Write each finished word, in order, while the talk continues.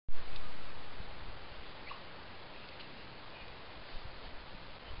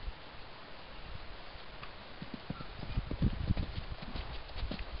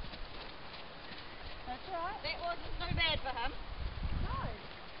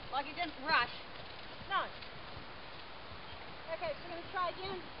Like he didn't rush. No. Okay, so we're going to try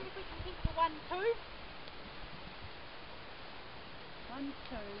again and see if we can keep to 1, 2. 1,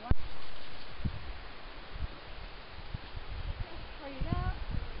 2, 1. Straight out.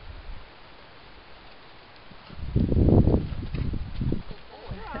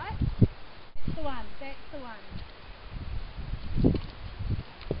 Alright. That's the one, that's the one.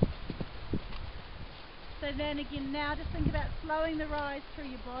 So then again, now just think about slowing the rise through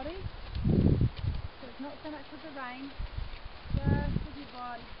your body. So it's not so much with the rein, just with your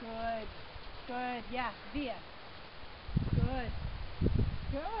body. Good, good, yeah, there. Good,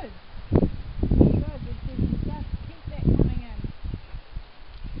 good, good. Just keep that coming in.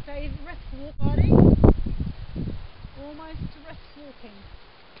 So you wrist walk body, almost wrist walking.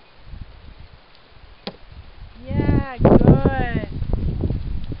 Yeah, good,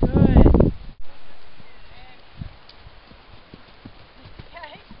 good.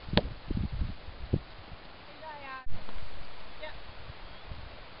 Okay. Yep.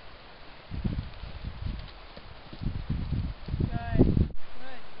 Good,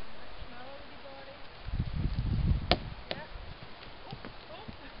 good. Slow with your body. Yep.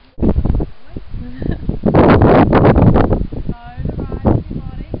 Slow the rise of your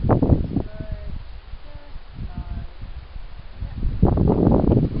body. Good. Just slow. Yep.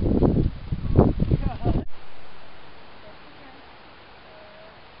 Good. That's okay.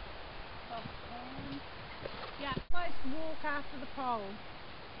 Soft hand. Yeah, almost walk after the pole.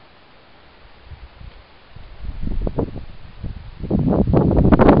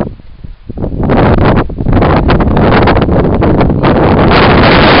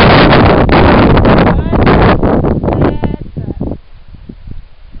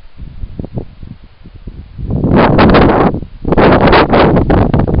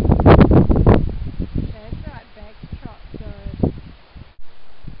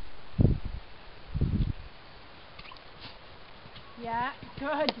 Yeah,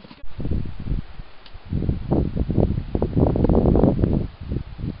 good.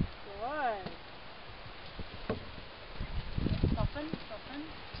 Good. Soften, soften.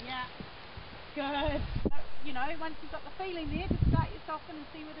 Yeah. Good. You know, once you've got the feeling there, just start your soften and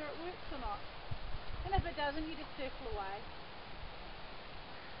see whether it works or not. And if it doesn't, you just circle away.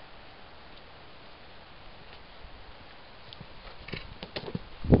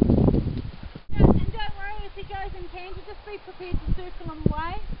 Yeah, and don't worry if he goes in canter, just be prepared to circle him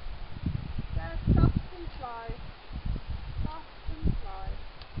away. Just soft and slow. Soft and slow.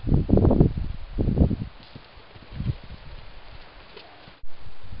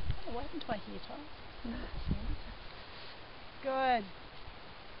 Oh, what happened to my hair tie? Good.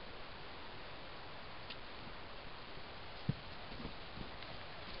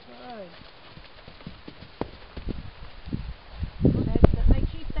 Good. That's it. Make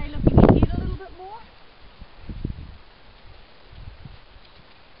sure you stay looking ahead a little bit more.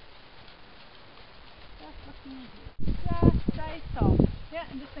 Just looking ahead. Just stay soft. Yeah,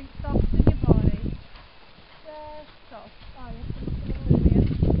 and just think soft in your body. Just soft. Oh, you have to look a little earlier.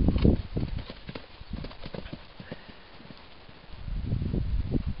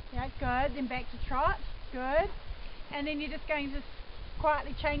 Yeah, good. Then back to trot. Good. And then you're just going to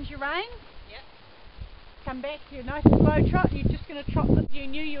quietly change your rein. Yep. Come back to your nice slow trot. And you're just going to trot as you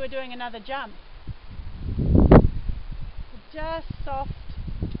knew you were doing another jump. So just soft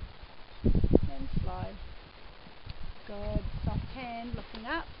and slow. Good. Soft hand looking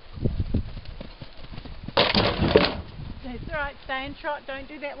up. That's alright. Stay in trot. Don't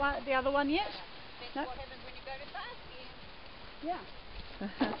do that one, the other one yet. That's No. what happens when you go too fast again. Yeah.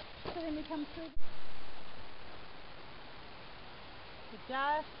 So then we come through. So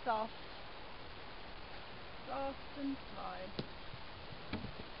just soft. Soft and slow.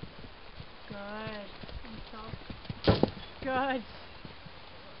 Good. And soft. Good.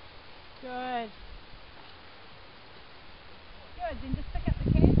 Good. Good. Then just pick up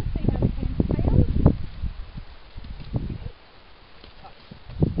the canter, see how the canter feels.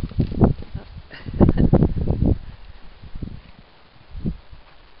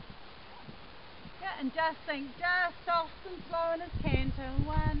 Yeah, and just think, just soft and slow in his canter.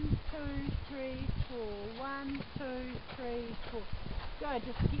 1, 2, 3, 4. 1, 2, 3, 4. Good.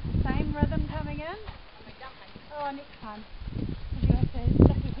 Just keep the same rhythm coming in. Oh, next time. You have to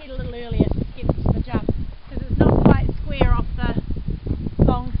stick your head a little earlier to get to the jump, because it's not quite square off the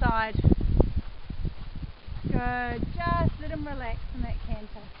long side. Good. Just let him relax in that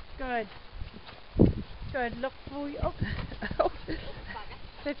canter. Good. Good. Look for you. Oh.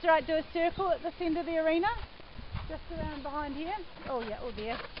 That's right. Do a circle at this end of the arena. Just around behind here. Oh yeah. Oh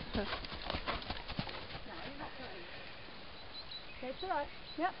there. No, you're not doing it. That's right.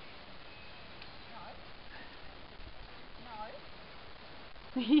 Yep. No.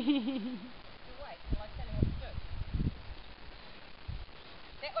 You wait till I tell you what to do.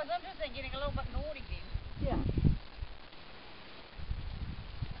 That was interesting, getting a little bit naughty then. Yeah.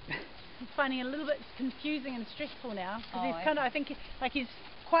 It's finding it a little bit confusing and stressful now because he's kind of, I think, like he's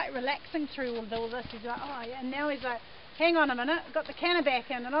quite relaxing through all this. He's like, oh yeah, and now he's like, hang on a minute, got the canner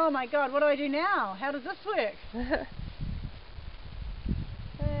back in, and oh my God, what do I do now? How does this work? That's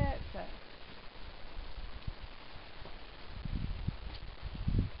it.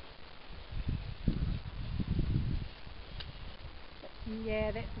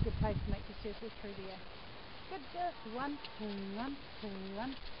 Yeah, that's a good place to make the circle through there. Good, just 1, 2, 1, 2,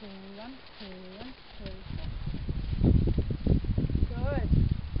 1, 2, 1, 2, 1, 2. Good.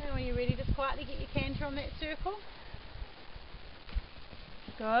 And when you're ready, just quietly get your canter on that circle.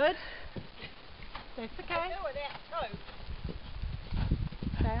 Good. That's okay. Do without two.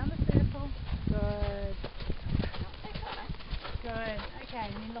 Stay on the circle. Good. Good. Okay,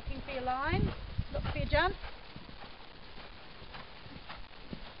 and then looking for your line. Look for your jump.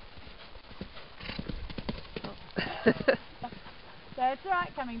 That's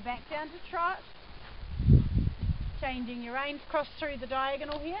right, coming back down to trot. Changing your reins, cross through the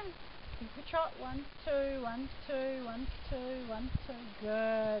diagonal here. Keep your trot. 1, 2, 1, 2, 1, 2, 1, 2.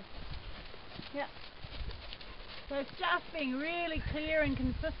 Good. Yep. So it's just being really clear and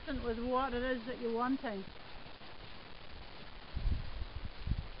consistent with what it is that you're wanting.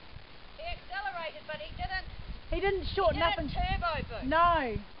 He accelerated, but he didn't. He didn't shorten up and turbo boost.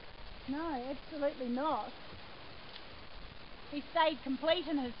 No, no, absolutely not. He stayed complete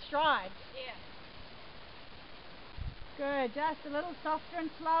in his stride. Yeah. Good, just a little softer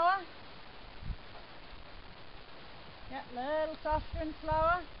and slower. Yep, little softer and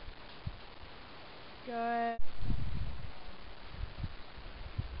slower. Good.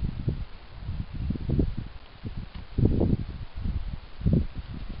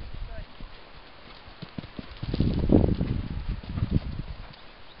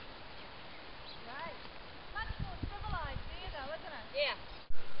 Yeah.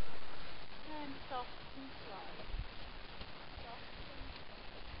 And soft and slow. Soft and slow.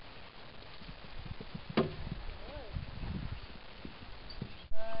 Good.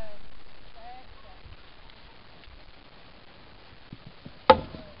 Good. That's it.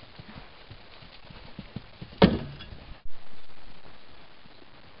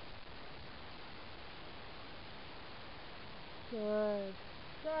 Good.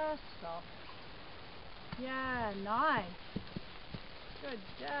 Just soft. Yeah, nice. Good,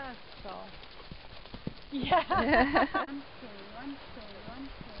 just soft. Yeah. 1, 2, 1, 2, 1,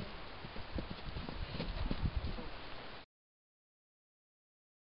 2.